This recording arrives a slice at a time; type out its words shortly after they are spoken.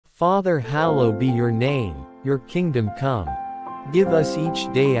Father, hallowed be your name, your kingdom come. Give us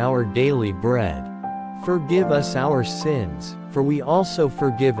each day our daily bread. Forgive us our sins, for we also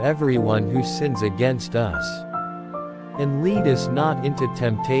forgive everyone who sins against us. And lead us not into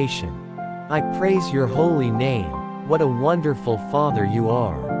temptation. I praise your holy name. What a wonderful Father you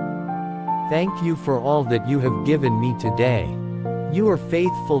are. Thank you for all that you have given me today. You are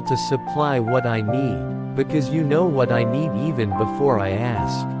faithful to supply what I need, because you know what I need even before I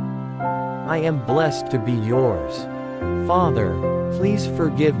ask. I am blessed to be yours. Father, please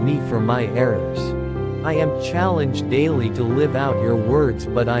forgive me for my errors. I am challenged daily to live out your words,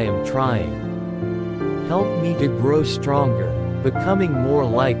 but I am trying. Help me to grow stronger, becoming more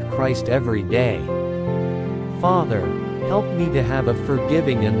like Christ every day. Father, help me to have a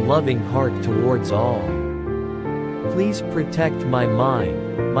forgiving and loving heart towards all. Please protect my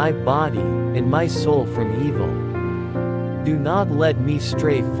mind, my body, and my soul from evil. Do not let me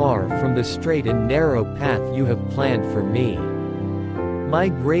stray far from the straight and narrow path you have planned for me. My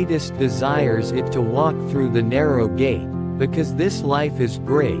greatest desire is to walk through the narrow gate, because this life is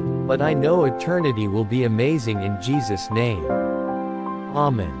great, but I know eternity will be amazing in Jesus' name.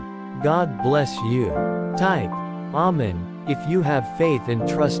 Amen. God bless you. Type Amen if you have faith and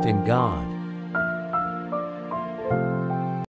trust in God.